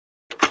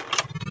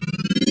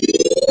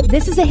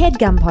This is a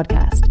HeadGum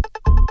podcast.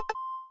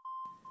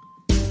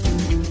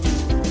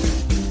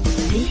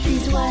 This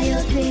is why you're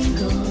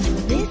single.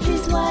 This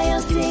is why you're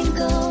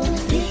single.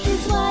 This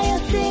is why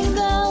you're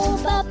single.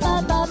 Ba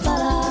ba ba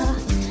ba.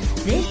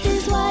 This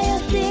is why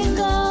you're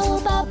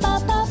single. Ba ba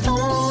ba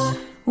ba.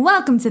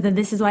 Welcome to the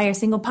This Is Why You're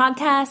Single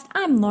podcast.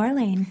 I'm Laura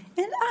Lane.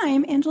 And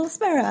I'm Angela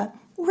Spera.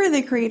 We're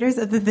the creators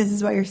of the This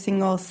Is Why You're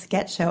Single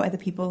sketch show at the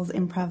People's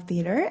Improv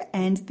Theater.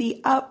 And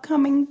the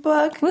upcoming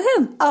book,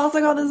 Woohoo! also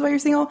called This Is Why You're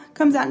Single,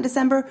 comes out in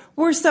December.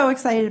 We're so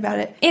excited about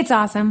it. It's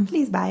awesome.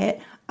 Please buy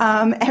it.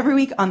 Every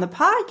week on the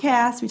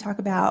podcast, we talk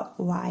about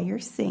why you're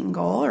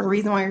single or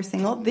reason why you're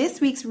single.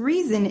 This week's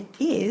reason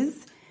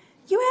is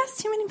you ask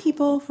too many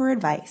people for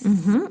advice.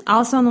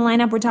 Also on the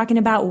lineup, we're talking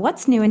about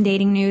what's new in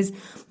dating news.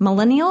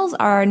 Millennials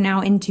are now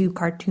into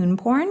cartoon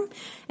porn,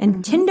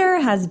 and Tinder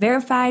has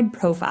verified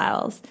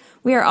profiles.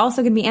 We are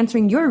also going to be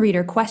answering your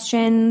reader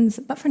questions.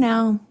 But for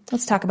now,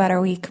 let's talk about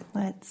our week.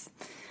 Let's.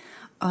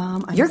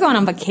 You're going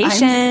on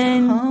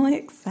vacation. I'm so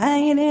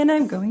excited.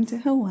 I'm going to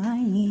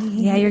Hawaii.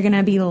 Yeah, you're going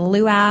to be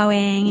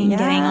luauing and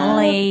getting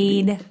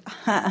laid.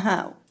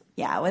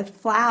 Yeah, with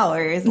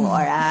flowers,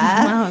 Laura.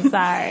 Oh,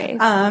 sorry.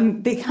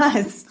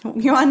 Because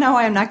you want to know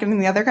why I'm not getting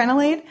the other kind of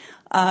laid?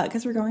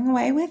 Because we're going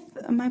away with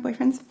my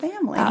boyfriend's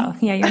family. Oh,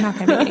 yeah, you're not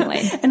going to be getting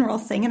laid. And we're all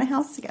staying in a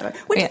house together,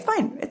 which is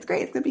fine. It's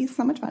great. It's going to be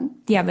so much fun.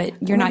 Yeah, but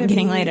you're not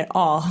getting laid at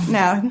all.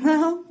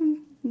 No,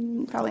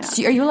 probably not.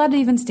 So are you allowed to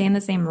even stay in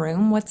the same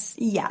room?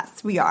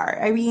 Yes, we are.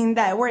 I mean,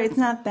 it's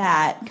not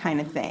that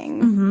kind of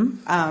thing.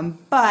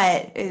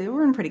 But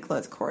we're in pretty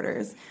close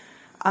quarters.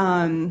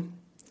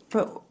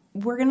 But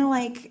we're going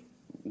to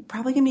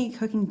probably going to be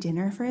cooking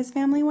dinner for his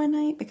family one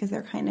night because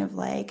they're kind of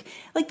like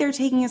they're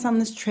taking us on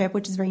this trip,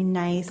 which is very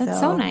nice.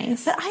 That's so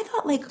nice. But I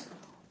thought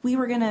we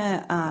were going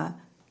to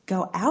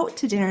go out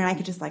to dinner and I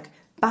could just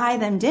buy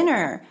them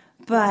dinner.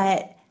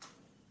 But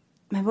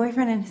my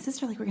boyfriend and his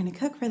sister we're going to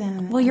cook for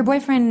them. Well, your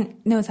boyfriend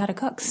knows how to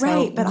cook. So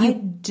right, but I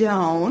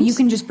don't. You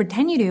can just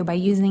pretend you do by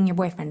using your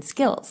boyfriend's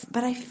skills.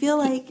 But I feel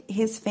like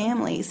his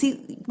family.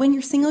 See, when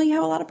you're single, you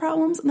have a lot of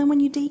problems. And then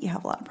when you date, you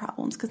have a lot of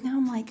problems. Because now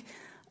I'm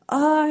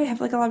I have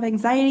a lot of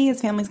anxiety.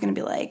 His family's going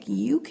to be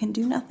you can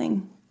do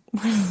nothing.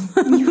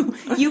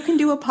 you can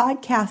do a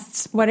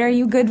podcast. What are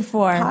you good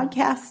for?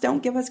 Podcasts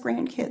don't give us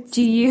grandkids.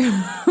 Do you?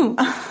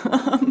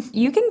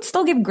 You can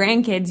still give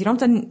grandkids. You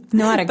don't have to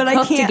know how to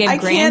cook to give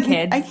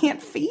grandkids. I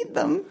can't feed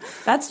them.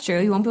 That's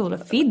true. You won't be able to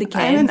feed the kids.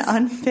 I'm an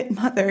unfit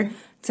mother.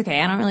 It's okay.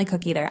 I don't really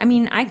cook either. I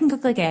mean, I can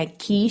cook a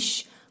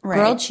quiche,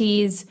 grilled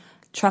cheese,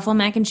 truffle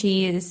mac and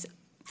cheese.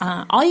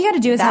 All you got to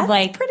do is have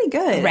pretty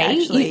good, right?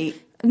 Actually.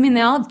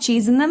 They all have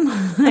cheese in them.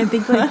 I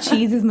think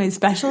cheese is my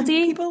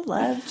specialty. People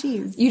love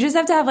cheese. You just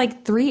have to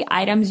have 3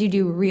 items you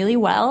do really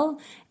well,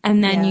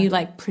 and then you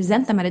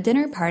present them at a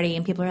dinner party,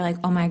 and people are like,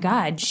 "Oh my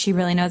God, she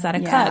really knows how to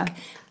cook,"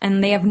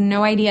 and they have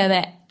no idea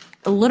that.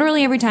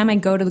 Literally every time I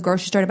go to the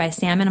grocery store to buy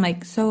salmon, I'm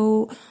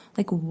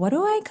what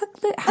do I cook?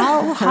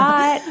 How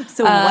hot?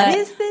 So what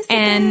is this?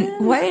 And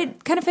again?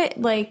 what kind of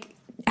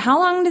how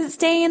long does it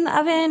stay in the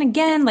oven?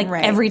 Again,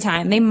 every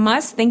time they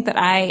must think that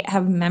I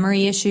have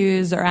memory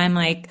issues or I'm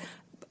like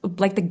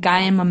the guy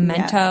in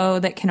Memento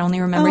that can only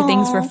remember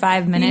things for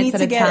 5 minutes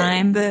at a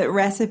time. The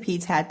recipe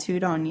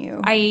tattooed on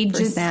you.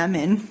 For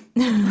salmon.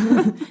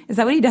 Is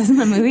that what he does in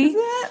the movie?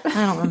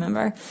 I don't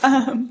remember.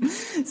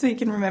 So he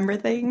can remember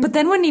things. But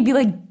then wouldn't he be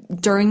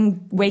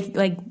during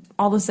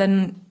all of a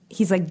sudden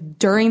he's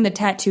during the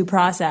tattoo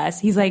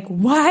process, he's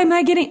why am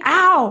I getting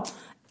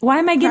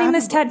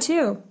this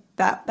tattoo?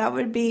 That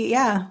would be,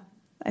 yeah.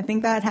 I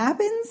think that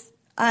happens.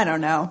 I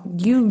don't know.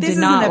 This did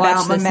not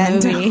watch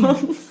this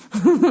movie.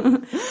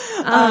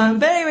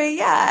 But anyway,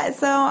 yeah.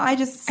 So I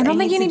don't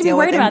think you need to be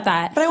worried about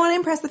that. But I want to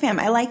impress the fam.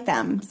 I like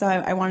them, so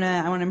I want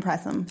to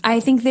impress them. I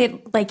think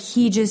that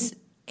he just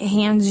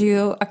hands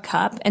you a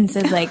cup and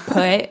says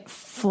put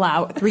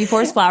flour,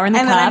 3/4 flour in the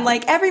cup. And then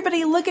I'm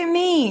everybody look at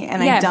me,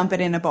 and I dump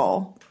it in a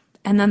bowl.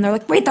 And then they're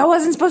wait, that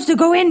wasn't supposed to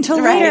go in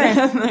till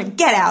later.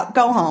 Get out.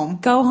 Go home.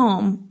 Go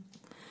home.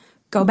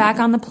 Go back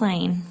on the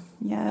plane.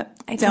 Yeah.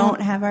 I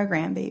don't have our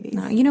grandbabies.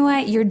 No, you know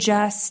what? You're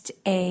just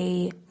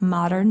a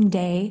modern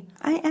day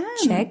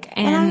chick.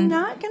 And I'm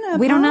not going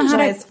to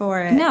apologize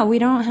for it. No, we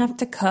don't have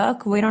to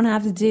cook. We don't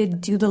have to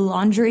do the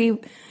laundry.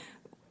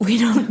 We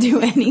don't do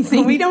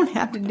anything. We don't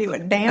have to do a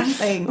damn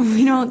thing.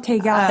 We don't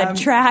take out the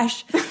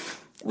trash.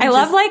 I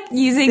love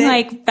using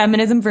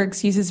feminism for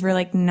excuses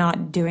for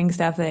not doing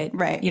stuff that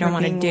you don't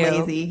want to do.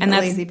 Lazy, and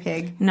that's lazy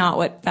pig. Not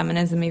what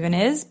feminism even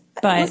is.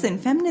 But listen,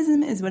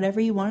 feminism is whatever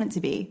you want it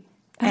to be.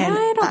 And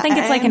I don't think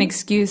it's an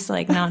excuse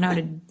to not know how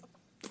to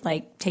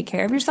take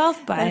care of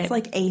yourself. But it's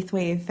 8th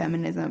wave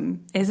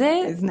feminism. Is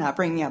it? Is not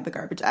bringing out the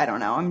garbage. I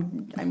don't know.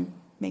 I'm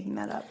making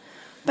that up.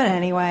 But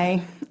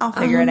anyway, I'll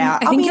figure it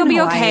out. I think you'll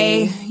be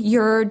okay.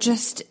 You're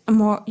just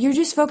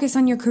focused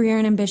on your career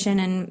and ambition,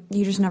 and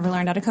you just never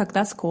learned how to cook.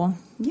 That's cool.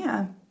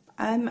 Yeah,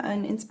 I'm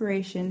an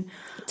inspiration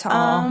to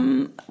all.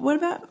 What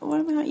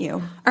about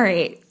you? All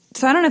right.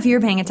 So I don't know if you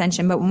were paying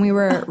attention, but when we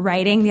were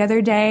writing the other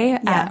day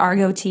at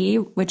Argo Tea,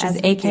 which is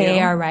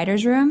AKA our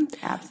writer's room,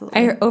 absolutely,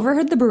 I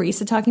overheard the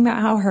barista talking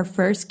about how her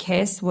first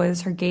kiss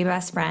was her gay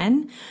best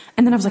friend.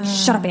 And then I was like,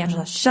 shut up,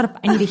 Angela, shut up.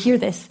 I need to hear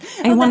this.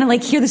 I want to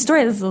like hear the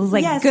story. This was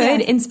like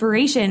good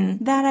inspiration.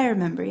 That I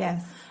remember,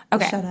 yes.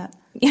 Okay. Shut up.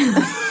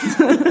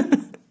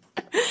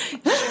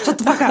 Shut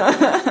the fuck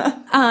up.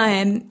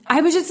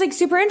 I was just like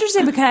super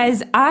interested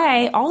because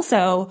I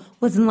also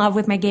was in love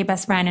with my gay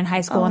best friend in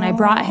high school and I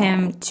brought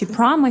him to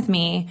prom with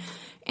me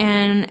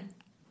and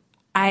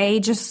I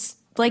just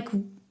like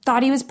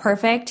thought he was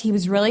perfect. He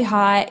was really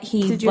hot.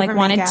 He Did you like ever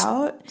wanted make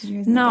out? Did you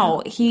guys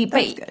no,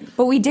 make out?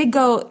 but we did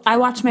go. I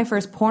watched my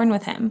first porn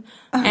with him,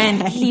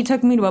 and he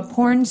took me to a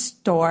porn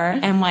store,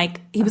 and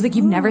like he was like,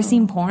 "You've never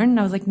seen porn?" And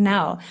I was like,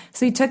 "No."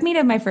 So he took me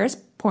to my first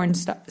porn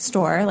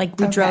store. Like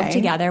we drove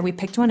together. We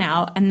picked one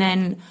out, and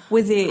then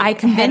was it? I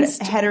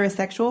convinced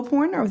heterosexual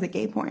porn or was it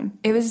gay porn?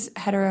 It was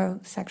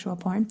heterosexual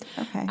porn.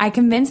 Okay. I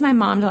convinced my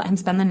mom to let him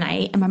spend the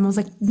night, and my mom was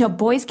like, "No,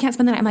 boys can't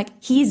spend the night." I'm like,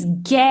 "He's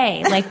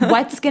gay. Like,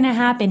 what's gonna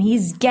happen?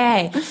 He's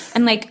gay."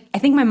 And like, I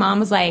think my mom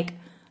was like,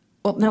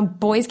 "Well, no,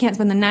 boys can't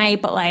spend the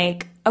night, but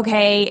like,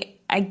 okay."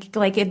 I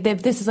like if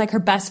this is like her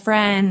best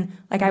friend,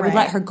 like I would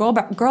let her girl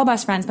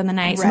best friend spend the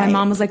night. So my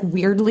mom was like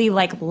weirdly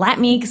like let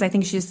me because I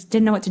think she just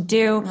didn't know what to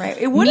do.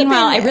 Right.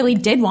 Meanwhile, I really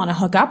did want to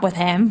hook up with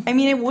him. I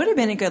mean, it would have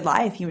been a good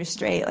lie if he was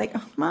straight. Like,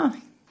 oh, mom,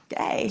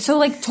 gay. So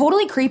like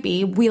totally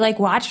creepy. We like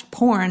watched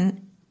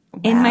porn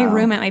in my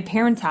room at my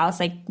parents' house,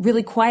 like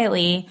really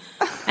quietly.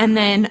 And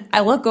then I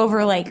look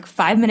over like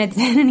 5 minutes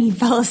in and he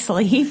fell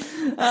asleep.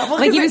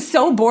 Like he was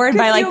so bored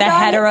by like the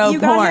hetero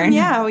porn.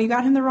 You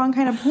got him the wrong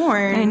kind of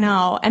porn. I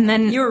know. And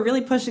then you were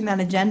really pushing that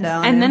agenda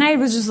on and him. then I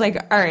was just like,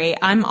 all right,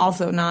 I'm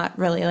also not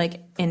really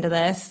like into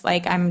this.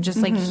 Like I'm just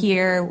like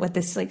here with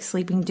this like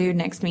sleeping dude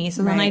next to me.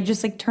 So then I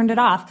just like turned it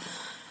off.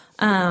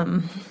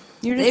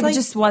 It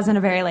just wasn't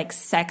a very like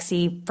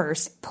sexy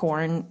first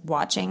porn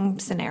watching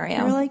scenario.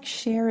 You're like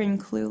Sharon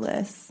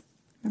Clueless.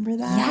 Remember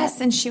that?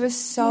 Yes, and she was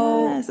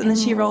so and then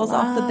she rolls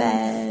off the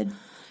bed.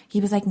 He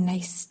was like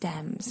nice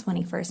stems when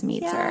he first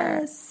meets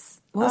her.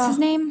 What was his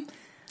name?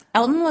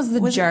 Elton was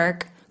the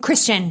jerk.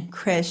 Christian.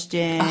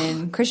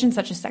 Christian's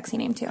such a sexy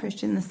name too.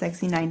 Christian, the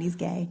sexy 90s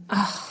gay.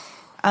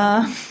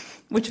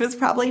 Which was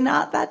probably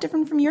not that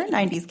different from your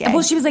 90s gay.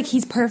 Well, she was like,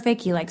 he's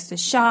perfect. He likes to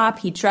shop.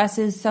 He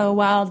dresses so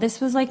well. This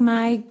was like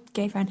my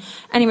gay friend.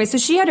 Anyway, so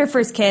she had her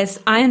first kiss.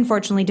 I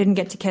unfortunately didn't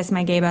get to kiss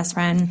my gay best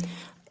friend.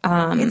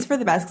 It's for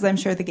the best because I'm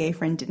sure the gay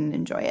friend didn't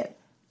enjoy it.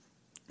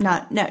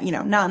 Not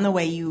in the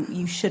way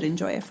you should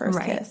enjoy a first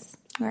kiss.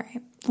 All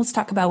right. Let's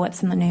talk about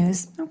what's in the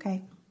news.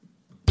 Okay.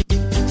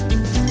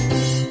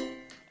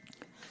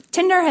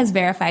 Tinder has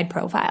verified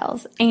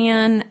profiles,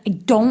 and I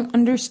don't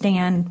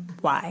understand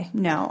why.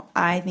 No,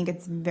 I think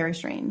it's very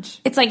strange.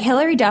 It's like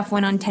Hillary Duff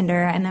went on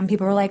Tinder, and then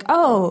people were like,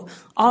 oh,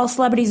 all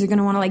celebrities are going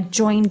to want to like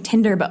join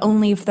Tinder, but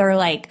only if they're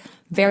like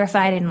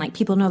verified and like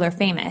people know they're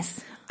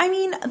famous. I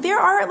mean, there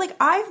are, like,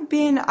 I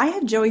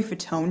had Joey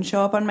Fatone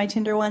show up on my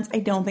Tinder once. I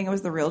don't think it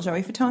was the real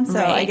Joey Fatone, so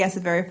I guess a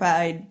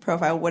verified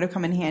profile would have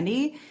come in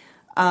handy.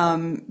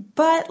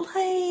 But,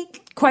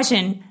 like...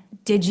 Question,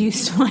 did you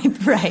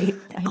swipe right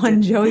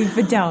on Joey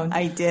Fatone?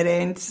 I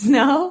didn't.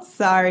 No?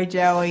 Sorry,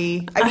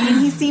 Joey. I mean,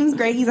 he seems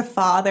great. He's a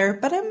father,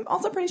 but I'm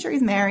also pretty sure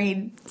he's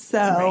married,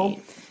 so...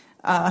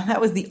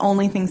 that was the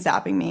only thing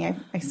stopping me,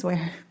 I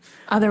swear.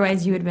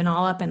 Otherwise, you would have been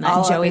all up in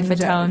that Joey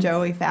Fatone.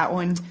 Joey fat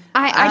one.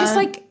 I just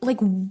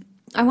like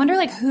I wonder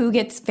like who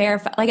gets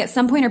verified. Like at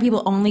some point, are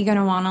people only going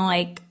to want to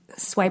like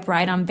swipe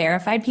right on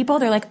verified people?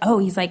 They're like, oh,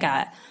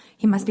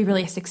 he must be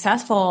really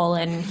successful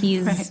and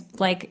he's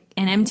like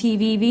an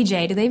MTV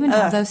VJ. Do they even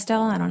have those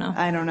still? I don't know.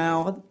 I don't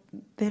know.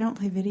 They don't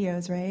play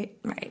videos, right?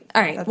 Right.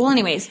 All right. Well,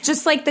 anyways,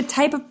 just like the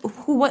type of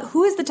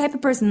who is the type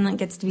of person that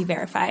gets to be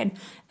verified,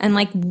 and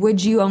like,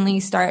 would you only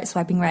start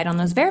swiping right on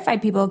those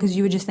verified people because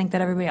you would just think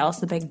that everybody else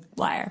is a big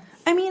liar?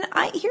 I mean,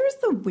 here's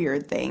the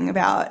weird thing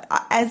about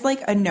as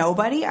like a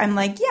nobody, I'm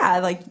like, yeah,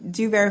 like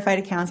do verified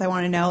accounts. I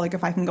want to know like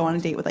if I can go on a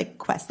date with like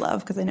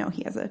Questlove because I know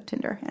he has a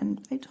Tinder,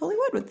 and I totally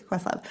would with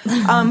Questlove.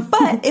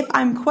 But if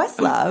I'm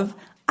Questlove,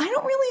 I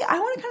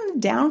want to kind of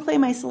downplay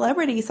my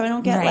celebrity so I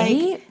don't get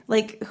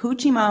like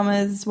hoochie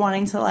mamas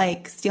wanting to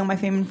like steal my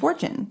fame and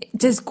fortune.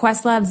 Does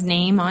Questlove's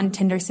name on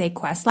Tinder say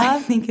Questlove? I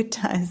think it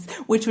does,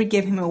 which would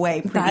give him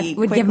away pretty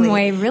quickly. Give him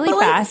away really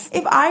fast.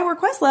 Like, if I were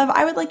Questlove,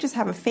 I would like just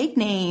have a fake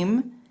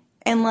name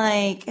and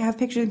like have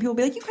pictures and people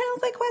be like, you kind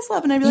of look like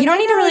Questlove, and I'd be like, you don't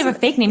need to really have a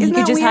fake name. You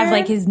could just weird? have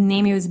like his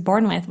name he was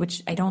born with,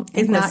 which I don't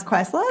think is not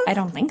Questlove. I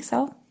don't think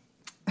so.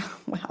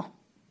 Wow.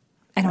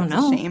 I don't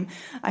know. A shame.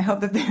 I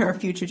hope that there are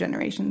future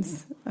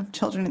generations of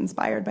children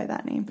inspired by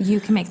that name. You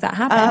can make that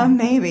happen.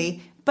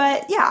 Maybe.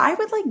 But yeah, I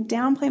would like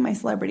downplay my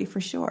celebrity for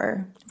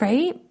sure.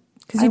 Right?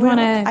 Because I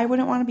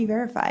wouldn't want to be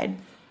verified.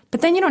 But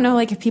then you don't know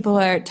like if people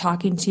are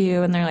talking to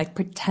you and they're like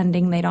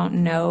pretending they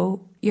don't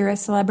know you're a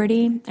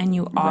celebrity and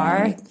you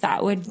are,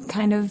 that would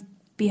kind of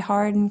be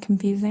hard and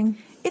confusing.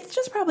 It's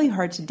just probably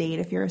hard to date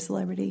if you're a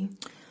celebrity.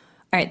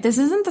 All right, this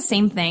isn't the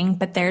same thing,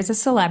 but there's a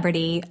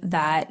celebrity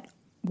that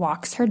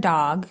walks her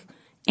dog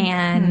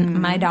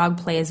and my dog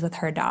plays with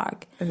her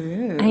dog.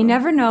 Ooh. I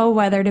never know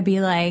whether to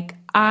be like,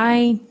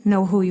 I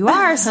know who you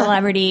are,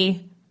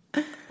 celebrity.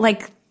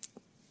 Like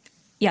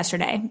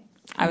yesterday,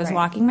 I was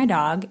walking my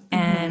dog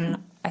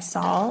and I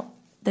saw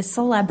this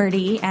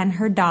celebrity and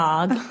her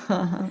dog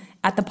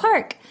at the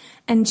park.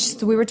 And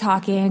we were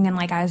talking and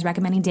like I was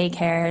recommending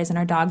daycares and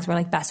our dogs were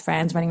like best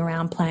friends running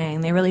around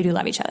playing. They really do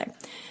love each other.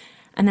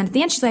 And then at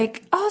the end, she's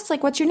like, oh, it's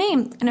like, what's your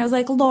name? And I was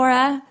like,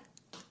 Laura.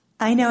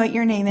 I know what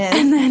your name is.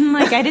 And then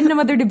like, I didn't know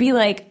whether to be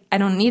like, I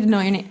don't need to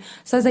know your name.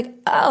 So I was like,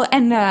 oh,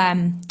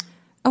 and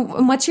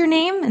what's your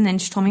name? And then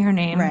she told me her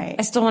name. Right.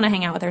 I still want to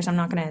hang out with her, so I'm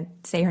not going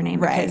to say her name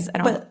because I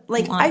don't but,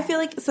 like, want I feel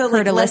like, so her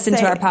like, to listen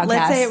to our podcast.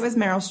 Let's say it was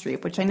Meryl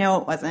Streep, which I know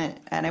it wasn't,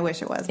 and I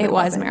wish it was. It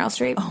was Meryl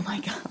Streep. Oh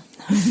my God.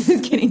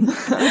 Just kidding.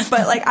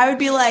 But like, I would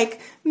be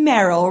like,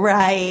 Meryl,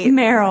 right?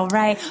 Meryl,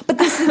 right. But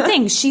this is the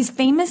thing. She's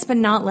famous, but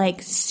not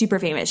like super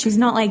famous. She's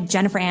not like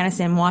Jennifer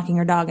Aniston walking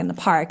her dog in the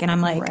park. And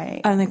I'm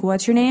like,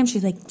 what's your name?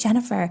 She's like,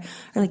 Jennifer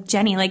or like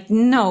Jenny. Like,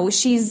 no,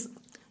 she's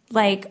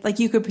like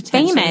you could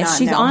potentially famous. not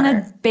She's know on her.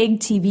 a big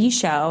TV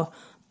show,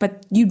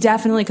 but you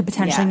definitely could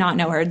potentially not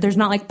know her. There's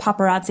not like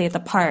paparazzi at the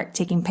park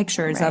taking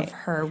pictures of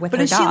her with her dog.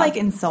 But is she like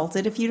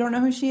insulted if you don't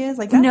know who she is?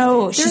 Like, that's,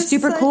 no, she's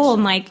super cool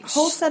and like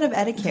whole set of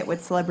etiquette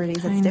with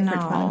celebrities that's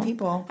different from other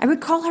people. I would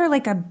call her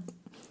like a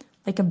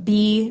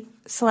B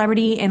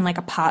celebrity in like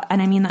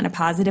and I mean that in a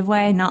positive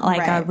way, not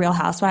like a Real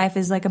Housewife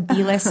is like a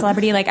B-list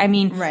celebrity. Like I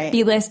mean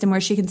B-list and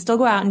where she can still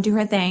go out and do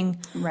her thing,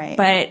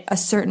 but a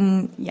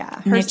certain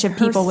niche of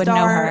people would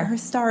know her. Her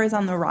star is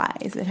on the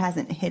rise. It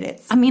hasn't hit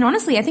its I mean,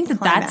 honestly, I think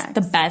climax. That's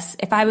the best.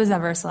 If I was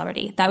ever a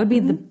celebrity, that would be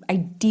the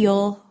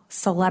ideal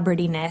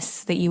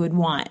celebrityness that you would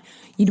want.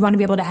 You'd want to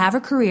be able to have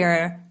a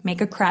career, make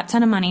a crap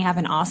ton of money, have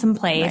an awesome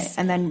place.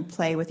 And then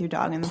play with your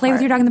dog in the park. Play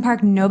with your dog in the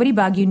park. Nobody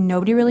bug you.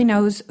 Nobody really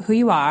knows who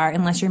you are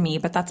unless you're me.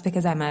 But that's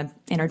because I'm an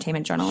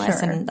entertainment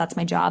journalist and that's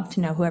my job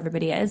to know who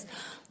everybody is.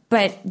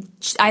 But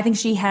I think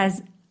she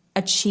has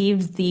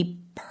achieved the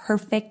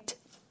perfect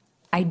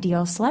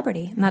ideal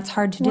celebrity. And that's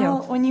hard to do.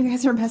 Well, when you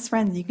guys are best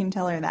friends, you can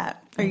tell her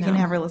that. Or you can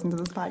have her listen to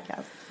this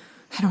podcast.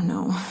 I don't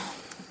know.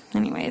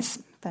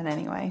 Anyways. But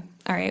anyway.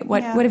 All right.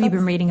 What have you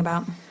been reading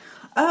about?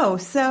 Oh,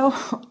 so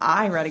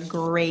I read a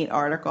great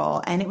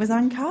article, and it was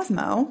on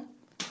Cosmo.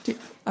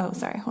 Oh,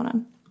 sorry. Hold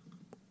on.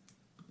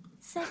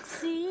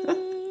 Sexy.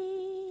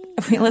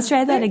 Okay, let's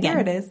try that again.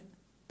 There it is.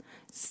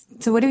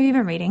 So what have you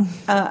been reading?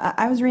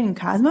 I was reading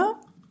Cosmo.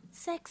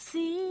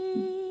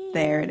 Sexy.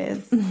 There it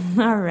is.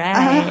 All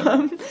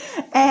right.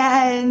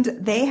 And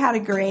they had a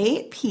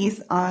great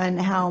piece on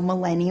how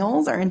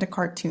millennials are into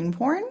cartoon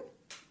porn.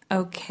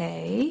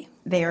 Okay.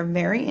 They are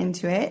very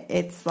into it.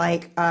 It's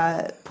like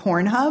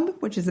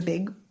Pornhub, which is a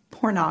big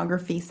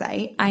pornography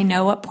site. I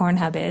know what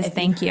Pornhub is.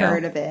 Thank you.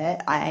 Heard of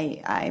it?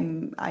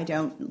 I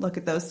don't look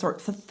at those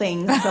sorts of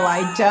things, so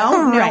I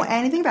don't know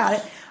anything about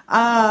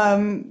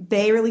it.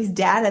 They released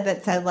data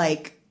that said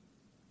like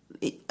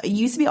it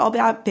used to be all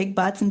about big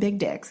butts and big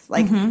dicks.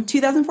 Like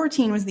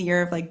 2014 was the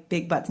year of like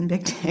big butts and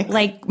big dicks.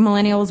 Like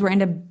millennials were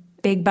into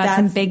big butts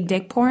and big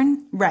dick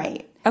porn?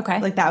 Right. Okay.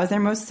 Like that was their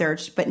most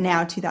searched, but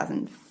now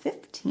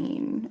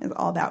 2015 is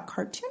all about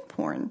cartoon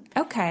porn.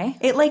 Okay.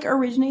 It like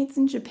originates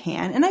in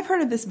Japan, and I've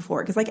heard of this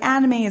before because like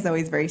anime is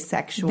always very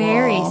sexual.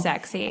 Very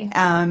sexy.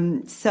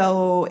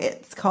 So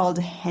it's called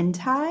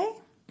hentai.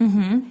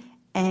 Mm-hmm.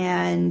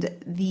 And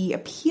the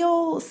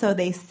appeal, so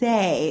they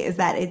say, is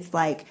that it's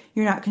like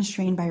you're not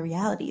constrained by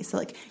reality. So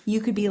like you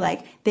could be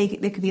like, they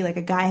could be like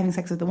a guy having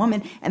sex with a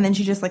woman, and then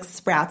she just like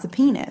sprouts a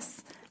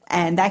penis.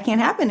 And that can't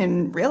happen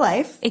in real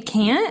life. It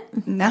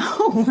can't?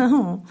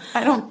 No.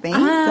 I don't think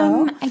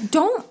so. I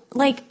don't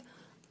like.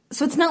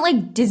 So it's not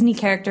like Disney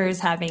characters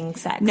having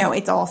sex. No,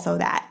 it's also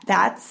that.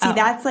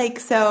 That's like,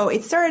 so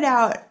it started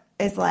out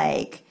as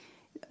like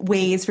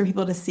ways for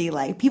people to see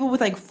like people with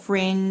like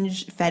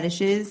fringe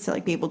fetishes to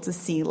like be able to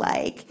see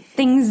like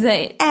things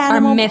that are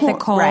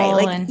mythical, right?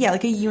 Like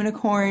like a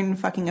unicorn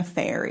fucking a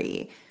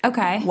fairy.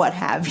 Okay, what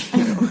have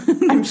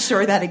you? I'm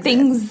sure that exists.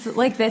 Things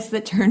like this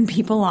that turn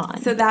people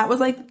on. So that was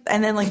like,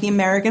 and then like the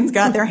Americans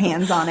got their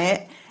hands on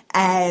it,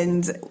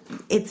 and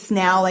it's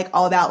now like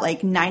all about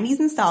like 90s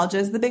nostalgia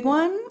is the big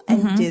one,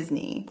 and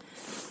Disney.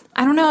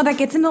 I don't know. That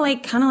gets into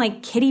like kind of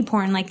like kiddie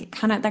porn. Like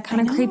that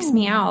kind of creeps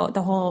me out.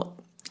 The whole.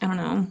 I don't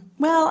know.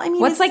 Well, I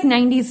mean, what's like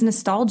 90s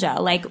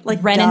nostalgia? Like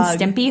Ren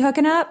Doug. and Stimpy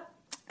hooking up?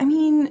 I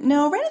mean,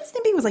 no, Ren and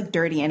Stimpy was like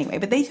dirty anyway,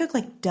 but they took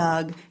like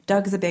Doug.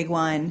 Doug's a big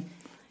one.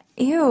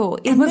 Ew.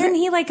 Wasn't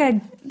he like they're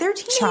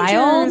teenagers.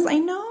 Child? I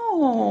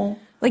know.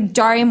 Like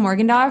Daria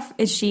Morgendorf,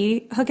 is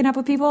she hooking up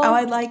with people? Oh,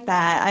 I'd like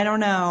that. I don't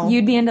know.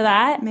 You'd be into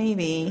that?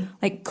 Maybe.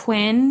 Like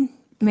Quinn?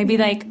 Maybe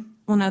like,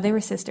 well, no, they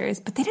were sisters,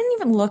 but they didn't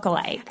even look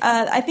alike.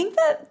 I think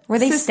that... Were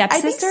they stepsisters?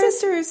 I think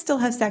sisters still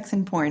have sex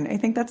in porn. I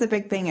think that's a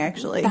big thing,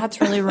 actually.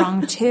 That's really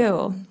wrong,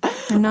 too.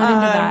 I'm not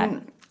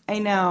into that. I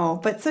know.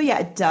 But so,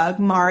 yeah, Doug,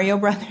 Mario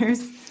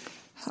Brothers...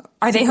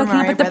 Are they hooking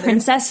up with the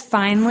princess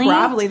finally?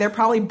 Probably. They're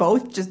probably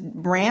both just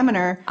ramming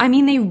her. I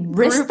mean, they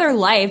risked their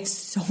life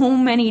so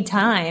many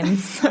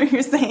times. So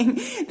you're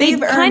saying they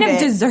kind of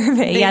deserve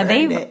it.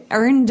 They've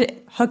earned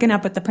hooking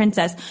up with the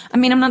princess. I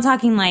mean, I'm not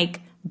talking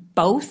like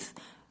both.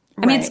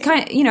 I mean, it's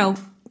kind of, you know,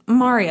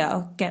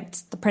 Mario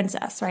gets the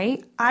princess,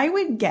 right? I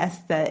would guess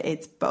that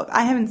it's both.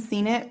 I haven't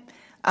seen it.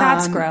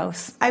 That's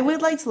gross. I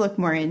would like to look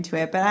more into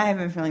it, but I have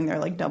a feeling they're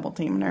like double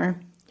teaming her.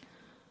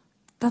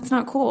 That's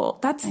not cool.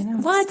 That's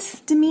what? It's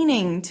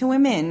demeaning to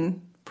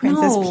women.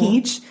 Princess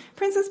Peach.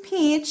 Princess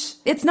Peach.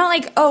 It's not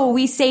like, oh,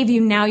 we save you,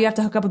 now you have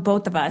to hook up with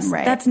both of us.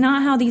 Right. That's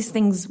not how these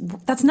things,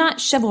 that's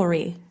not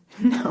chivalry.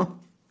 No.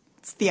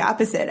 It's the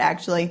opposite,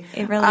 actually.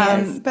 It really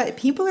is. But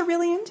people are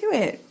really into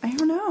it. I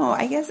don't know.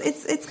 I guess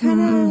it's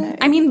kind of...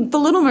 I mean, The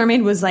Little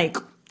Mermaid was like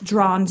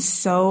drawn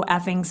so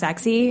effing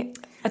sexy.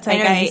 It's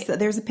like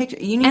there's a picture.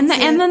 You need and to...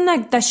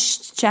 then the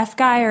chef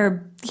guy,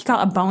 or he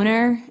called a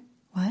boner.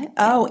 What?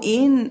 Oh,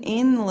 in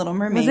The Little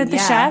Mermaid. Was it the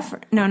chef?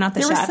 No, not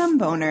the chef. There was some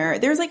boner.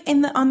 There was like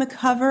on the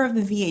cover of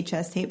the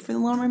VHS tape for The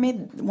Little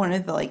Mermaid, one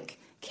of the like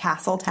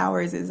castle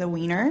towers is a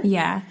wiener.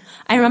 Yeah.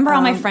 I remember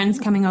all my friends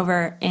coming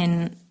over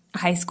in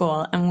high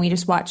school, and we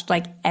just watched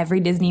like every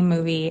Disney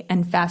movie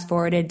and fast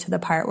forwarded to the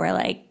part where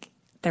like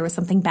there was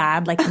something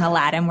bad, like in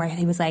Aladdin, where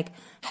he was like,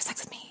 have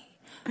sex with me.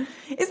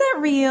 Is that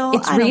real?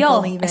 It's real.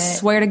 Don't believe it. I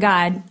swear to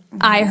God. Mm-hmm.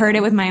 I heard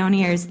it with my own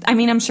ears. I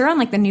mean, I'm sure on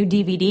like the new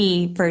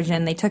DVD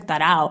version they took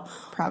that out.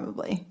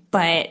 Probably.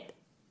 But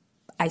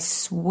I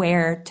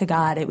swear to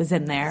God it was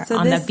in there the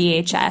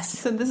VHS.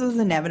 So this was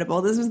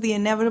inevitable. This was the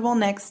inevitable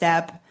next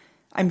step.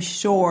 I'm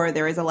sure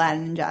there is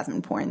Aladdin and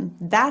Jasmine porn.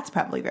 That's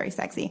probably very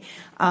sexy.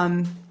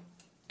 I've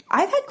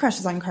had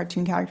crushes on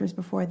cartoon characters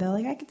before, though.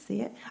 Like, I could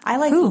see it. I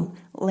like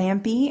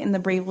Lampy in The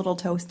Brave Little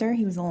Toaster.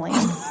 He was a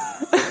lamp.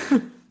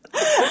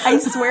 I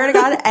swear to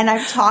God, and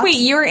I've talked... Wait,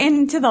 you're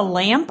into the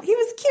lamp? He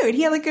was cute.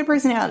 He had, like, good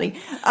personality.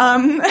 But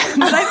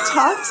I've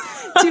talked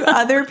to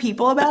other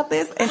people about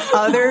this, and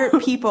other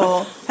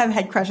people have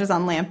had crushes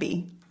on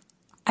Lampy.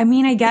 I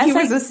mean, I guess... He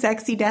was a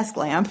sexy desk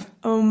lamp.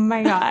 Oh,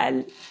 my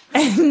God.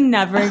 I'm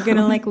never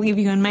gonna, like, leave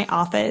you in my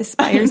office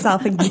by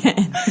yourself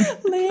again.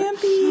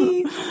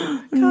 Lampy,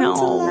 come to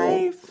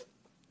life.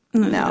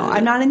 No,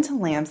 I'm not into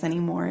lamps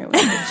anymore. It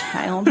was a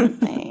childhood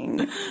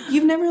thing.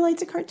 You've never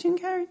liked a cartoon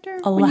character?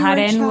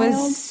 Aladdin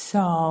was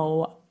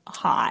so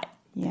hot.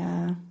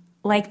 Yeah.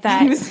 Like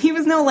that. He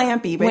was no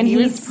Lampy, but he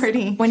was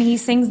pretty. When he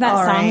sings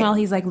that song while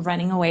he's like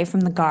running away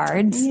from the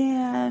guards.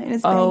 Yeah, in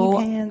his baggy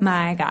pants.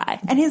 My God.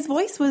 And his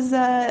voice was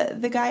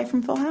the guy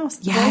from Full House,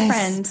 the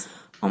boyfriend.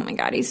 Oh my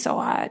God, he's so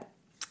hot.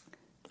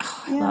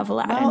 Oh, I love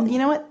Aladdin. Well, you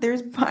know what?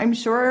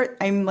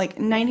 I'm like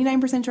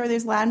 99% sure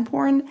there's Aladdin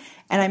porn,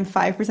 and I'm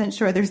 5%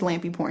 sure there's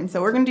Lampy porn.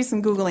 So we're going to do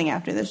some Googling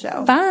after the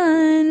show.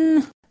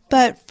 Fun.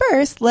 But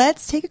first,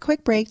 let's take a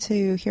quick break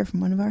to hear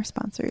from one of our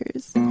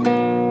sponsors.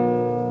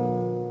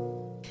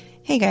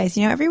 Hey guys,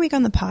 every week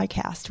on the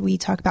podcast, we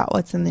talk about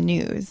what's in the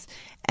news.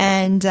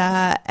 And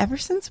ever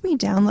since we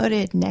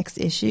downloaded Next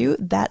Issue,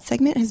 that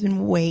segment has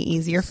been way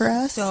easier for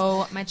us.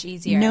 So much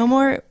easier. No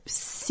more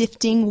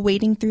sifting,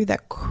 wading through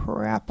that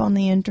crap on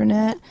the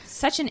internet.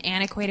 Such an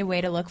antiquated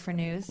way to look for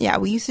news. Yeah,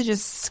 we used to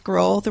just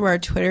scroll through our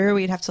Twitter.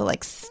 We'd have to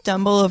like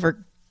stumble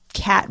over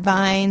cat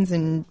vines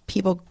and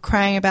people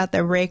crying about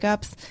their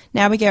breakups.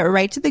 Now we get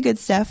right to the good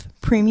stuff,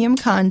 premium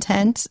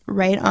content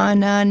right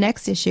on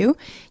Next Issue.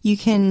 You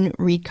can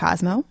read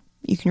Cosmo.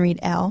 You can read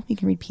Elle. You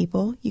can read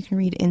People. You can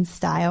read In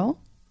Style.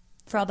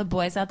 For all the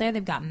boys out there,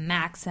 they've got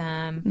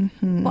Maxim.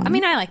 Mm-hmm. Well, I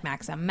mean, I like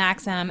Maxim.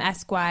 Maxim,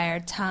 Esquire,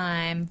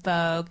 Time,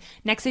 Vogue.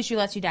 Next Issue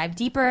lets you dive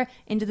deeper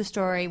into the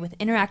story with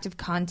interactive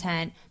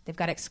content. They've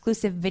got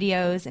exclusive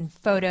videos and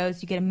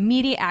photos. You get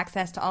immediate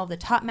access to all of the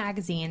top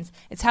magazines.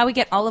 It's how we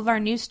get all of our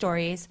news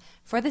stories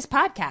for this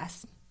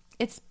podcast.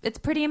 It's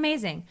pretty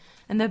amazing.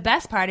 And the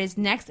best part is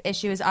Next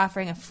Issue is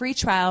offering a free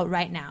trial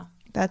right now.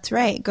 That's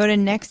right. Go to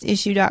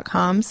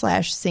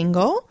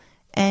nextissue.com/single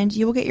and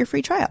you will get your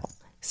free trial.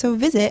 So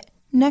visit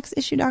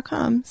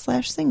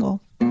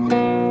nextissue.com/single.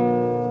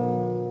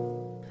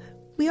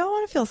 We all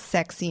want to feel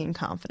sexy and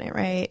confident,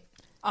 right?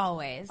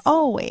 Always.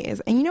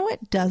 And you know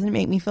what doesn't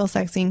make me feel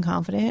sexy and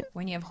confident?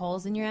 When you have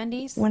holes in your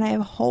undies? When I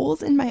have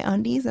holes in my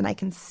undies and I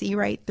can see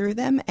right through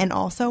them, and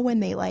also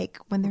when they're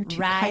too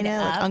kind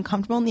of like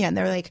uncomfortable in the end,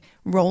 they're like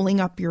rolling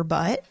up your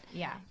butt.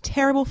 Yeah.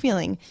 Terrible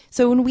feeling.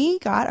 So when we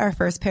got our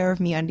first pair of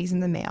MeUndies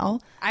in the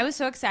mail, I was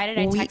so excited.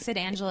 I texted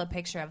Angela a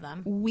picture of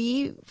them.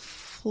 We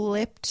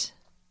flipped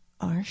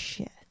our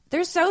shit.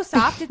 They're so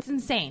soft, it's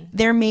insane.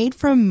 They're made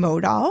from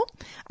Modal.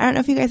 I don't know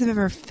if you guys have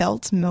ever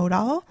felt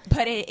Modal.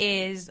 But it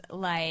is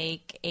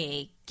like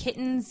a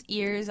kitten's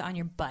ears on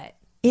your butt.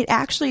 It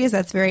actually is.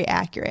 That's very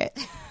accurate.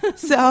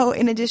 So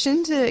in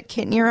addition to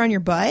kitten ear on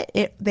your butt,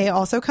 they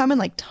also come in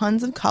like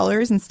tons of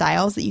colors and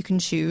styles that you can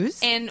choose.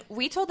 And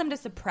we told them to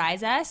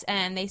surprise us,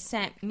 and they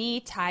sent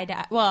me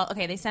tie-dye. Well,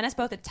 okay, they sent us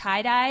both a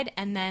tie-dyed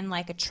and then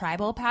like a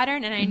tribal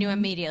pattern, and I knew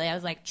immediately. I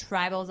was like,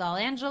 tribal's all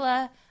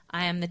Angela.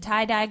 I am the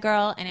tie-dye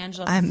girl, and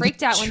Angela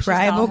freaked out when she saw her.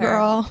 Tribal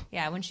girl.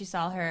 Yeah, when she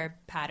saw her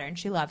pattern.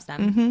 She loves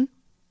them. Mm-hmm.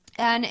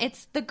 And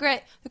it's the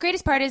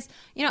greatest part is,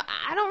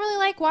 I don't really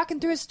like walking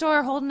through a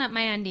store holding up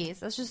my undies.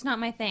 That's just not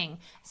my thing.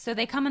 So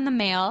they come in the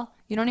mail.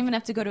 You don't even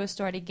have to go to a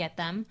store to get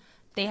them.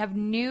 They have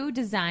new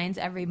designs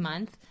every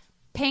month.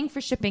 Paying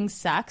for shipping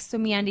sucks, so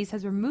MeUndies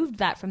has removed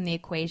that from the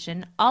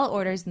equation. All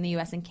orders in the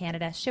US and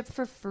Canada ship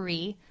for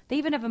free. They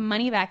even have a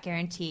money-back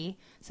guarantee.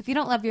 So if you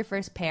don't love your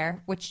first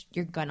pair, which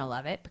you're gonna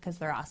love it because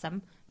they're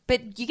awesome,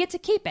 but you get to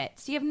keep it,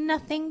 so you have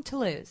nothing to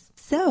lose.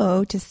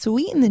 So to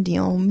sweeten the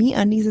deal,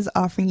 MeUndies is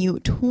offering you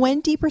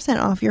 20%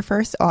 off your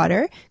first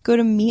order. Go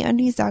to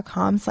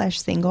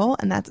MeUndies.com/single,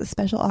 and that's a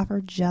special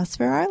offer just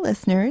for our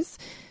listeners.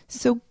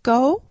 So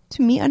go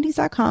to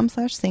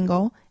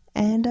MeUndies.com/single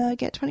and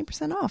get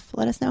 20% off.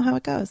 Let us know how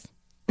it goes.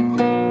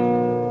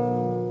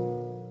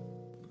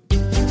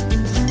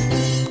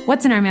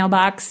 What's in our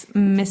mailbox,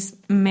 Miss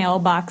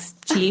Mailbox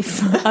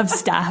Chief of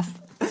Staff?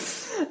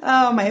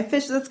 Oh, my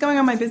official. That's going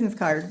on my business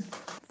card.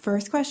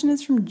 First question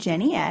is from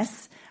Jenny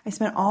S. I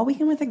spent all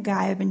weekend with a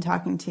guy I've been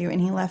talking to, and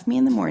he left me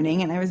in the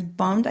morning, and I was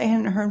bummed I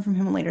hadn't heard from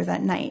him later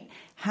that night.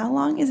 How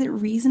long is it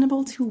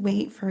reasonable to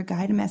wait for a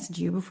guy to message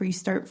you before you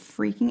start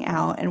freaking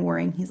out and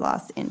worrying he's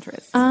lost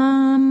interest?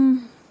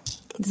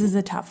 This is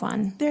a tough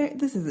one.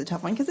 This is a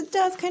tough one because it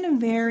does kind of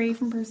vary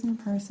from person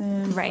to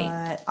person. Right.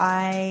 But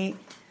I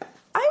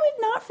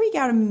would not freak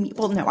out immediately.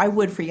 Well, no, I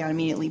would freak out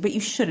immediately, but you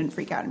shouldn't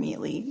freak out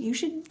immediately. You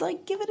should,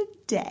 give it a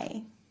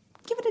day.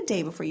 Give it a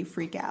day before you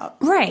freak out.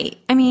 Right.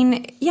 I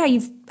mean, yeah,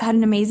 you've had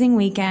an amazing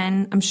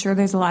weekend. I'm sure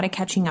there's a lot of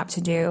catching up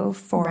to do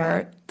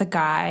for the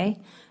guy.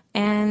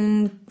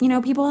 And,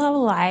 people have a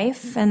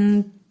life.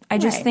 And I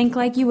just think,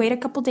 you wait a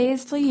couple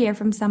days till you hear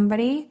from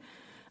somebody.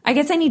 I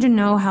guess I need to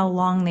know how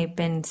long they've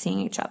been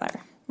seeing each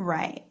other.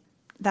 Right.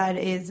 That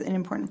is an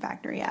important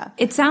factor, yeah.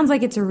 It sounds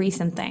like it's a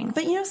recent thing.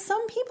 But,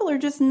 some people are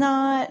just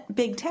not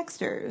big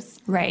texters.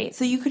 Right.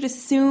 So you could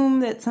assume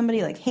that somebody,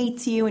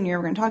 hates you and you're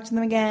never going to talk to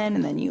them again,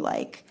 and then you,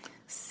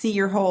 see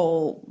your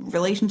whole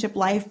relationship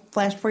life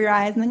flash before your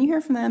eyes, and then you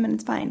hear from them, and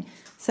it's fine.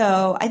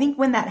 So I think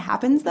when that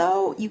happens,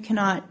 though, you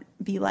cannot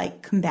be,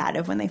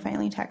 combative when they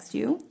finally text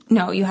you.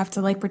 No, you have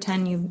to,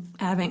 pretend you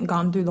haven't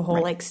gone through the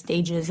whole,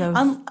 stages of...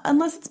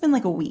 unless it's been,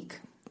 a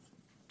week.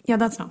 Yeah,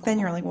 that's not cool. Then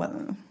you're like, what?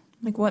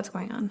 What's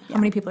going on? Yeah. How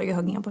many people are you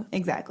hooking up with?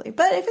 Exactly.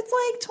 But if it's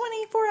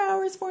 24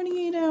 hours,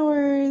 48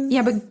 hours...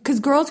 Yeah, but because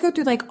girls go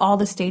through, all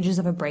the stages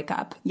of a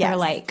breakup. Yes.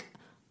 They're,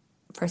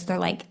 first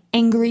they're,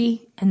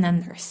 angry, and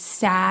then they're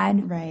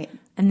sad. Right.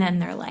 And then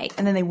they're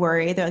And then they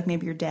worry. They're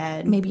maybe you're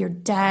dead. Maybe you're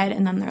dead.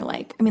 And then they're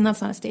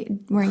that's not a stage.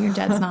 Worrying you're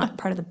dead's not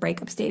part of the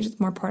breakup stage. It's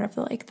more part of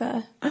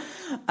the...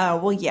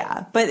 well,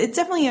 yeah. But it's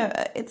definitely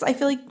I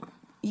feel like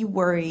you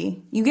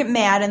worry. You get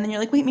mad, and then you're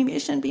like, wait, maybe I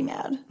shouldn't be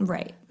mad.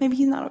 Right. Maybe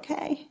he's not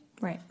okay.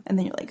 Right. And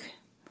then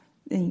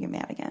then you get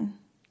mad again.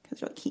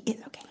 Because you're like, he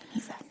is okay.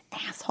 He's an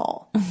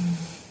asshole.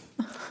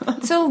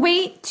 So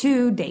wait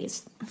 2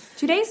 days.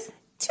 2 days?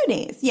 2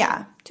 days,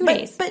 yeah. 2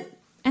 days. But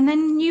and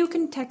then you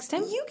can text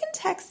him? You can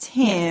text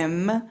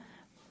him,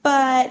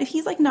 but if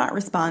he's, not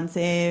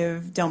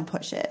responsive, don't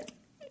push it.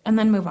 And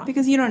then move on.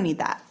 Because you don't need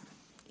that.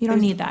 You don't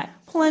need that.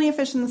 Plenty of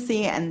fish in the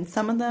sea, and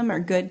some of them are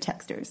good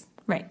texters.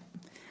 Right.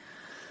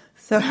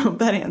 So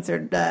that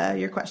answered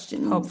your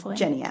question, hopefully.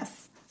 Jenny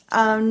S.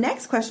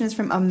 Next question is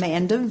from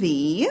Amanda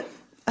V.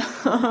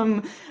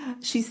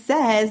 She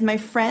says, my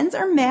friends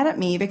are mad at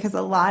me because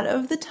a lot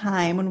of the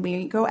time when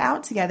we go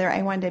out together,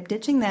 I wind up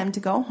ditching them to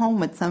go home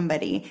with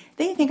somebody.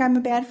 They think I'm a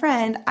bad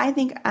friend. I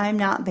think I'm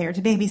not there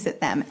to babysit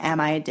them. Am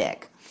I a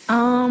dick?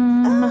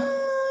 You're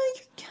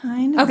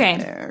kind of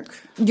a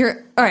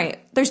dick. All right.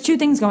 There's two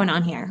things going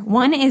on here.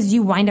 One is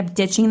you wind up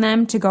ditching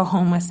them to go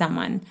home with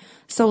someone.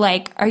 So,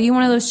 are you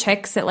one of those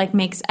chicks that,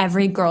 makes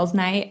every girls'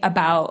 night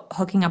about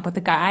hooking up with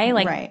a guy?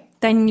 Right.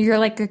 Then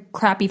you're, a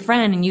crappy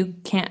friend and you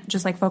can't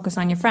just, focus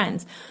on your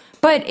friends.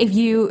 But if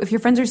your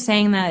friends are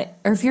saying that,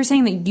 or if you're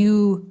saying that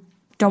you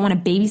don't want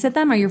to babysit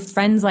them, or your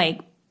friends,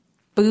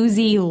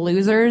 boozy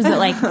losers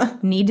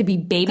that, need to be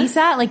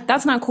babysat,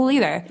 that's not cool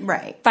either.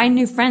 Right. Find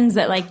new friends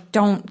that,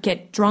 don't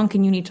get drunk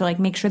and you need to,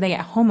 make sure they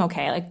get home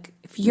okay.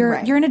 If you're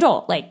an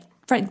adult,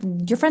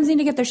 your friends need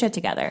to get their shit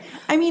together.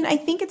 I mean, I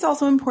think it's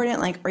also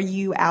important, are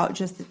you out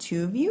just the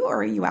two of you, or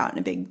are you out in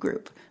a big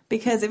group?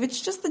 Because if it's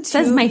just the two of you...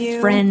 It says my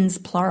friends,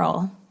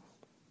 plural.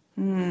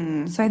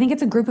 So I think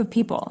it's a group of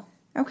people.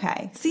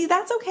 Okay. See,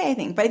 that's okay, I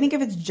think. But I think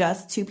if it's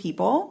just two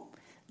people,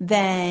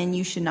 then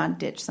you should not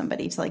ditch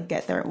somebody to,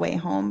 get their way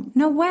home.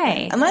 No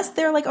way. Unless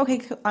they're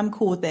okay, I'm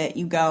cool with it.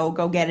 You go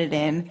get it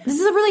in. This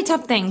is a really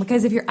tough thing,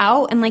 because if you're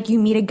out and, you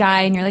meet a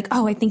guy and you're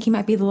oh, I think he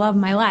might be the love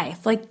of my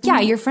life. Yeah,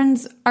 your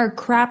friends are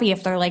crappy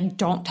if they're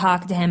don't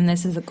talk to him.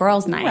 This is a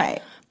girl's night.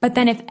 Right. But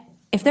then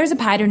if there's a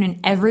pattern and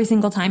every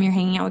single time you're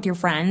hanging out with your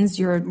friends,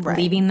 you're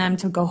leaving them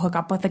to go hook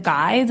up with a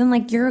guy, then,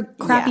 you're a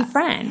crappy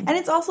friend. And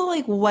it's also,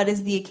 what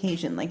is the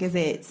occasion? Is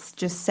it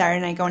just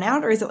Saturday night going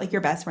out, or is it, your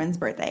best friend's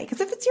birthday?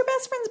 Because if it's your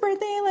best friend's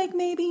birthday,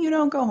 maybe you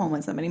don't go home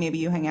with somebody. Maybe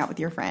you hang out with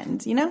your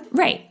friends,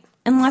 Right.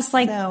 Unless,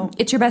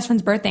 it's your best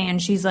friend's birthday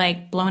and she's,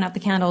 blowing out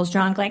the candles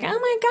drunk, oh,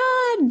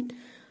 my God,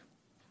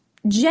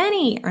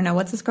 Jenny. Or no,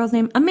 what's this girl's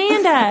name?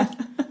 Amanda.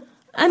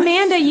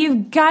 Amanda,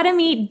 you've got to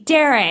meet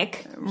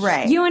Derek.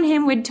 Right. You and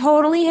him would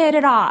totally hit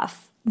it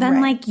off.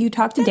 Then, you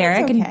talk to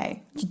Derek okay.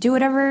 and you do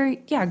whatever.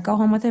 Yeah, go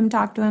home with him,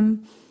 talk to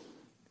him.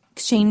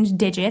 exchange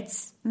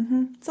digits.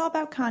 It's all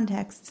about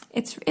context.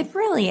 It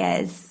really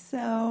is.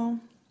 So,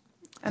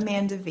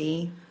 Amanda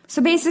V.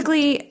 So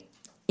basically,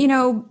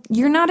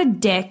 you're not a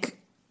dick,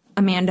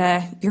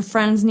 Amanda. Your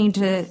friends need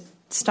to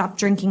stop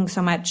drinking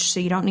so much so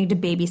you don't need to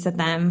babysit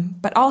them.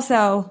 But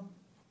also,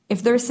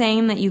 if they're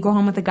saying that you go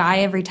home with a guy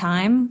every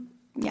time,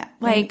 yeah,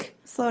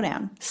 slow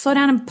down. Slow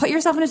down and put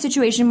yourself in a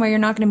situation where you're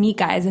not going to meet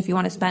guys if you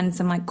want to spend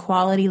some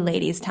quality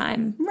ladies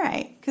time.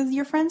 Right, because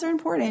your friends are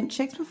important.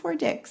 Chicks before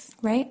dicks.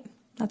 Right?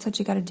 That's what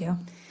you got to do.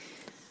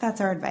 That's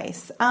our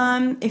advice.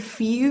 If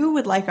you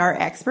would like our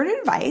expert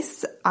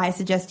advice, I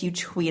suggest you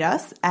tweet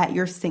us at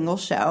Your Single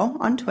Show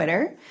on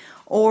Twitter,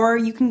 or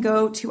you can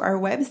go to our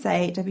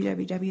website,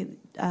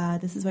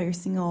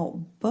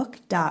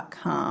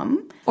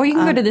 www.thisiswhyyou'resinglebook.com. Or you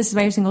can go to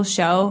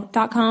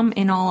thisiswhyyou'resingleshow.com.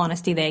 In all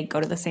honesty, they go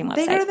to the same website.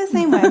 They go to the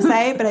same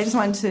website, but I just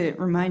wanted to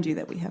remind you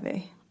that we have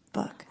a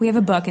book. We have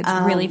a book. It's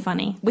really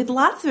funny. With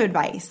lots of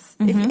advice.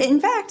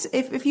 In fact,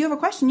 if you have a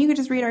question, you could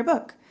just read our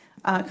book.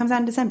 It comes out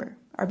in December.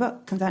 Our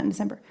book comes out in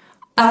December.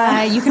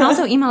 You can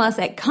also email us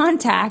at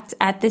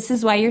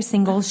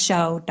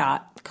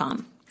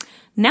contact@thisiswhyyou'resingleshow.com.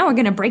 Now we're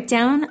going to break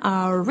down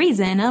our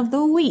reason of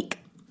the week.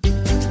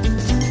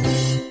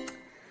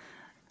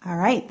 All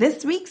right.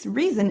 This week's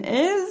reason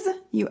is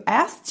you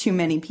ask too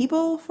many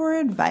people for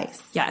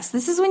advice. Yes,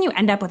 this is when you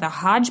end up with a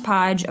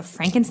hodgepodge of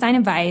Frankenstein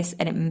advice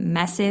and it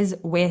messes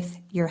with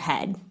your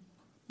head.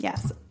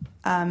 Yes.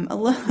 A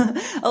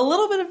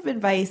little bit of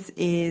advice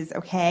is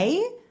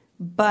okay.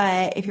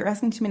 But if you're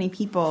asking too many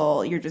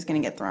people, you're just going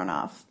to get thrown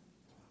off.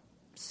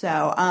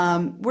 So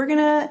we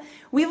have a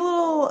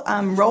little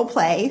role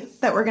play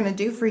that we're going to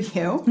do for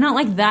you. Not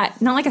like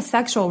that. Not like a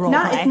sexual role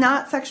play. It's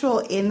not sexual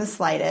in the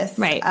slightest.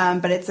 Right.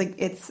 But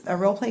it's a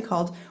role play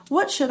called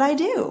What Should I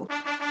Do?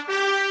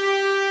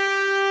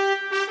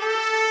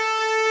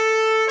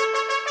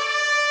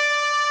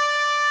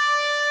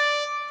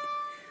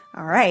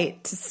 All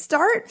right. To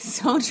start.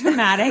 So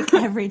dramatic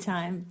every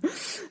time.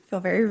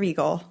 Feel very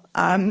regal.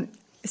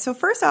 So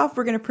first off,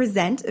 we're going to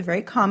present a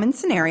very common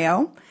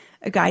scenario.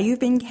 A guy you've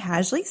been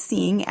casually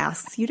seeing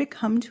asks you to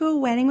come to a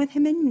wedding with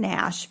him in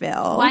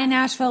Nashville. Why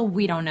Nashville?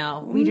 We don't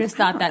know. We just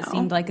thought that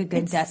seemed like a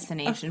good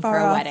destination for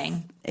a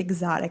wedding.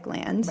 Exotic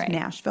land, right.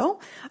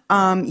 Nashville.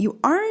 You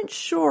aren't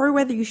sure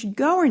whether you should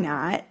go or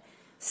not,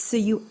 so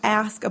you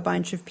ask a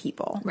bunch of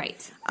people.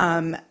 Right.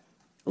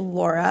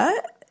 Laura,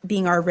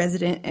 being our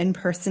resident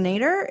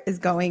impersonator, is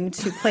going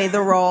to play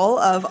the role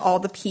of all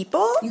the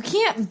people. You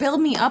can't build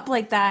me up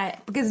like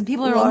that because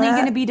people are Laura, only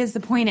going to be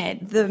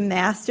disappointed. The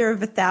master of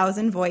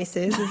 1,000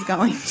 voices is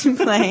going to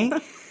play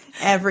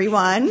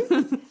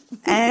everyone,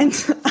 and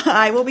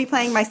I will be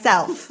playing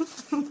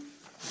myself.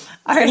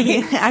 All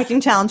right.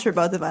 Acting challenge for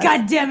both of us.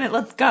 God damn it,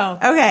 let's go.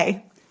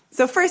 Okay.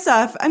 So first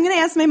off, I'm going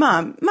to ask my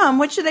mom. Mom,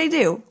 what should I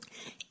do?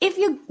 If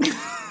you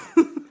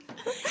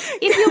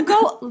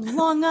go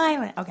Long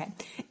Island, okay.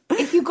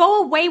 If you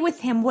go away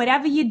with him,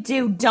 whatever you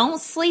do, don't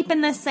sleep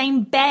in the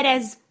same bed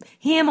as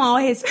him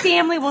or his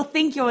family will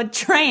think you're a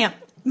tramp.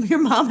 Your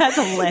mom has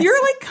a list. You're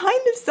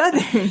kind of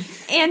Southern.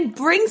 And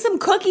bring some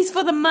cookies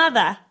for the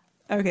mother.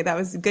 Okay, that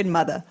was a good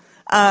mother.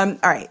 All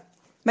right.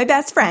 My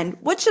best friend,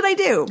 what should I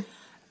do?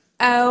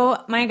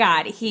 Oh my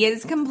God, he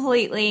is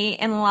completely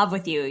in love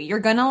with you. You're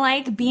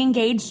gonna be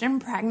engaged and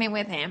pregnant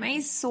with him. I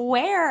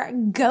swear.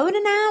 Go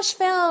to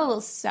Nashville.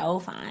 So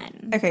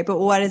fun. Okay, but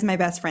what does my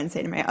best friend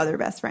say to my other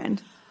best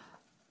friend?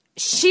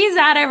 She's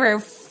out of her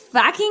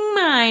fucking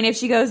mind if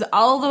she goes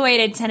all the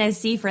way to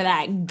Tennessee for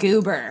that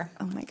goober.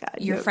 Oh my God.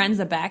 Your friend's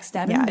a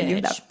backstabbing bitch. You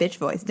have that bitch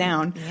voice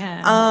down.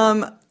 Yeah.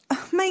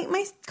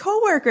 My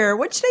coworker,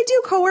 what should I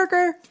do,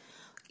 coworker?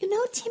 You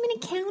know, Tim in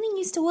accounting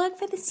used to work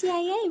for the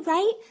CIA,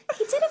 right?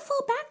 He did a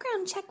full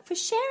background check for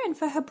Sharon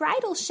for her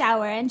bridal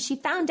shower, and she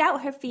found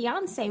out her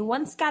fiance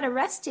once got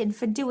arrested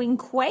for doing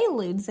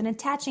quaaludes and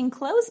attaching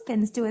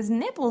clothespins to his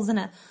nipples in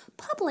a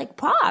public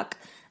park.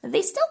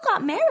 They still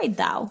got married,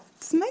 though.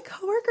 Does my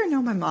coworker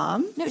know my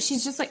mom? No,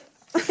 she's just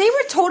they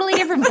were totally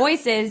different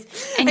voices,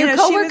 and your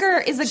coworker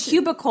is a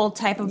cubicle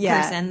type of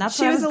person. That's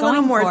what I was going for. She was a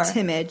little more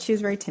timid. She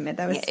was very timid.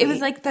 That was sweet. It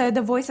was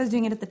the voice I was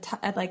doing it at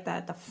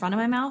the front of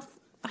my mouth.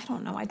 I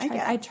don't know.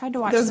 I tried to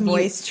watch those some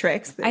voice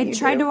tricks. I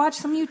tried to watch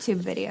some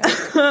YouTube videos.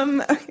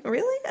 Okay,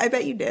 really? I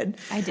bet you did.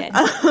 I did.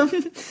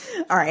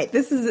 All right,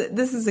 this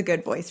is a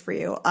good voice for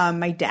you.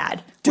 My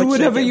dad. Do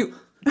whatever you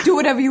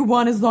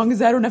want as long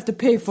as I don't have to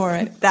pay for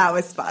it. That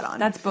was spot on.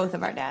 That's both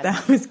of our dads.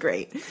 That was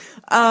great.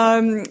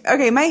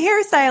 Okay, my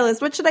hairstylist.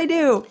 What should I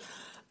do?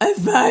 I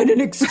find an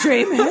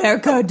extreme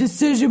haircut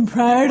decision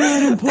prior to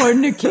an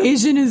important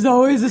occasion is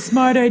always a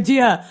smart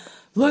idea.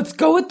 Let's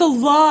go with the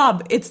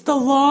lob. It's the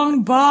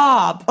long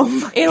bob.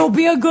 Oh It'll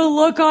be a good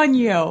look on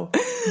you.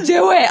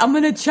 Do it. I'm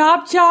going to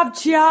chop, chop,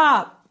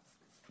 chop.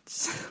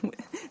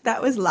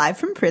 That was live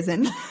from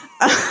prison.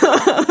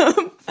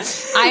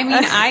 I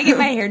mean, I get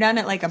my hair done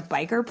at a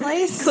biker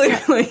place.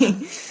 Clearly.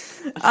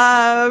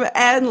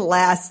 And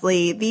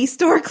lastly, the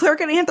store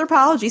clerk at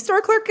Anthropology. Store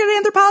clerk at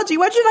Anthropology,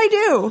 what should I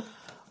do?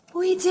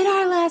 We did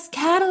our last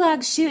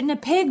catalog shoot in a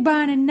pig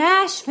barn in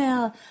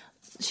Nashville.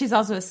 She's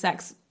also a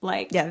sex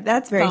like Yeah,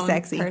 that's very phone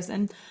sexy.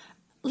 person.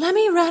 Let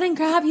me run and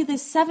grab you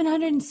this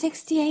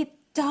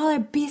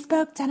 $768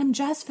 bespoke denim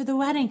dress for the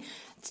wedding.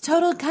 It's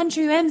total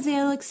country whimsy.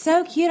 It looks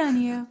so cute on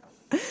you.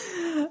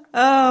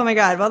 Oh my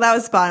God. Well, that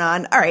was spot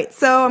on. All right.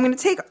 So I'm going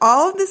to take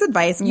all of this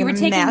advice and You were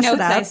taking mash notes,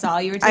 it up. I saw.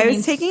 You were taking I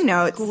was taking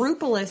notes.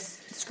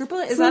 Scrupulous.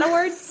 Is that a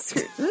word?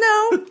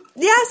 No.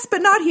 Yes,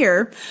 but not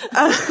here.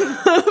 All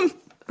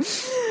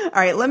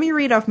right. Let me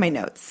read off my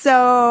notes.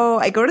 So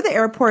I go to the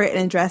airport in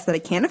a dress that I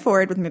can't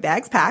afford with my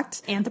bags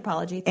packed.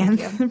 Anthropology.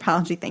 Thank you.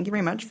 Anthropology. Thank you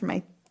very much for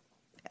my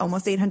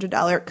almost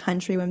 $800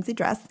 country whimsy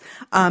dress.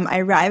 I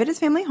arrive at his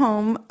family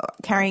home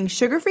carrying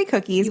sugar-free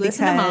cookies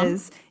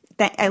because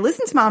I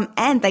listened to Mom,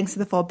 and thanks to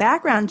the full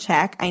background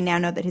check, I now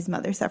know that his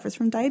mother suffers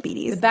from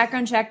diabetes. The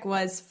background check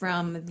was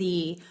from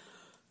the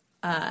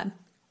I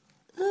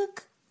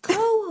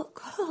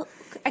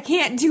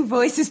can't do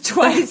voices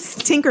twice.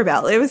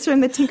 Tinkerbell. It was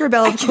from the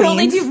Tinkerbell of I can Queens.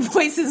 only do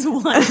voices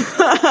once.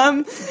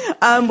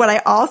 What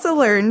I also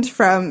learned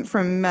from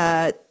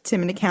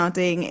Tim in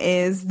accounting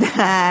is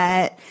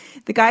that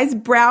the guy's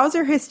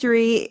browser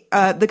history,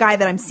 the guy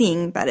that I'm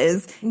seeing, that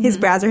is, his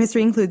browser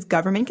history includes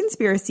government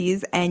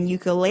conspiracies and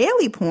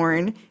ukulele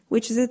porn,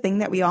 which is a thing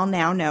that we all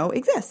now know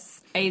exists.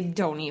 I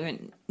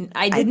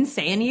didn't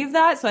say any of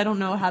that, so I don't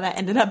know how that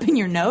ended up in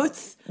your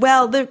notes.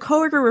 Well, the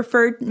coworker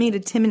referred me to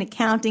Tim in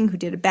accounting, who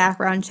did a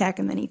background check,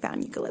 and then he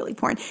found ukulele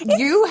porn.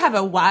 You have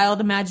a wild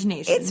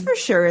imagination. It's for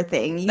sure a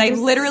thing. I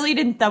literally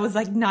didn't. That was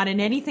like not in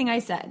anything I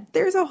said.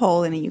 There's a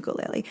hole in a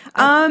ukulele.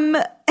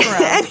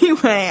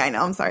 Anyway, I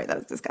know. I'm sorry. That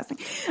was disgusting.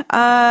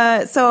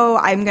 So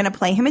I'm going to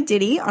play him a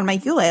ditty on my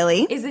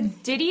ukulele. Is a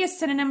ditty a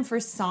synonym for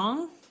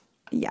song?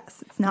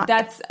 Yes, it's not.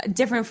 That's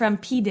different from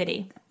P.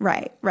 Diddy.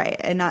 Right,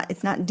 and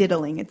it's not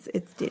diddling.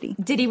 It's ditty.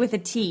 Ditty with a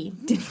T.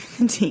 Ditty with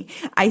a T.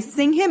 I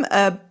sing him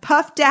a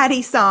Puff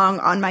Daddy song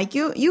on my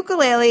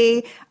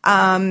ukulele.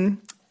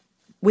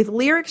 With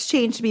lyrics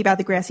changed to be about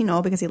the grassy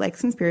knoll because he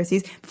likes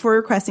conspiracies, before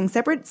requesting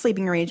separate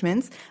sleeping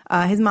arrangements.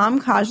 His mom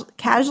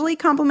casually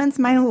compliments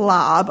my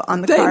lob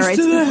on the car ride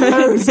to the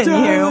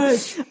venue.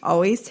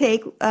 Always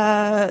take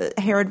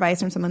hair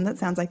advice from someone that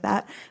sounds like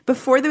that.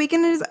 Before the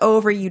weekend is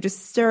over,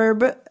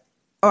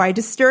 I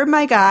disturb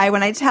my guy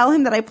when I tell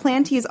him that I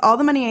plan to use all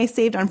the money I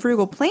saved on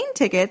frugal plane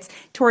tickets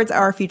towards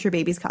our future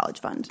baby's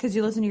college fund. Because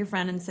you listened to your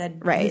friend and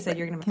said, right. He said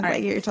you're going to.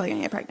 Right. You're totally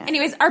going to get pregnant.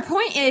 Anyways, our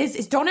point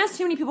is don't ask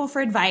too many people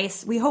for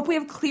advice. We hope we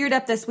have cleared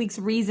up this week's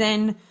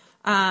reason.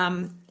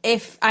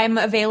 If I'm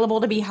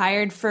available to be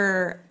hired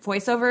for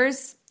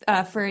voiceovers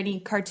for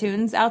any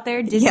cartoons out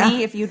there,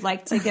 Disney, if you'd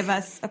like to give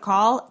us a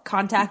call,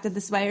 contact at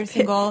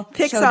theswhyyou'resingle.com.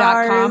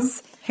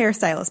 Pixar's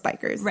hairstylist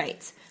bikers.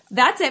 Right.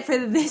 That's it for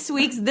this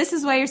week's This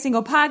Is Why You're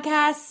Single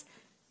podcast.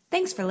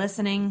 Thanks for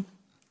listening.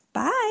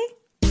 Bye.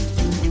 This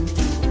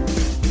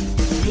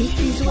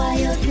is why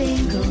you're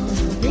single.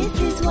 This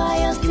is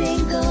why you're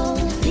single.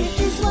 This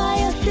is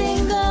why you're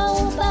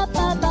single. Ba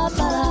ba ba ba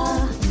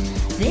da.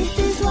 This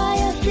is why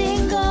you're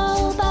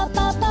single. Ba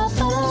ba ba ba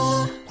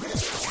da.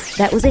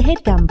 That was a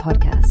HeadGum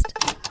podcast.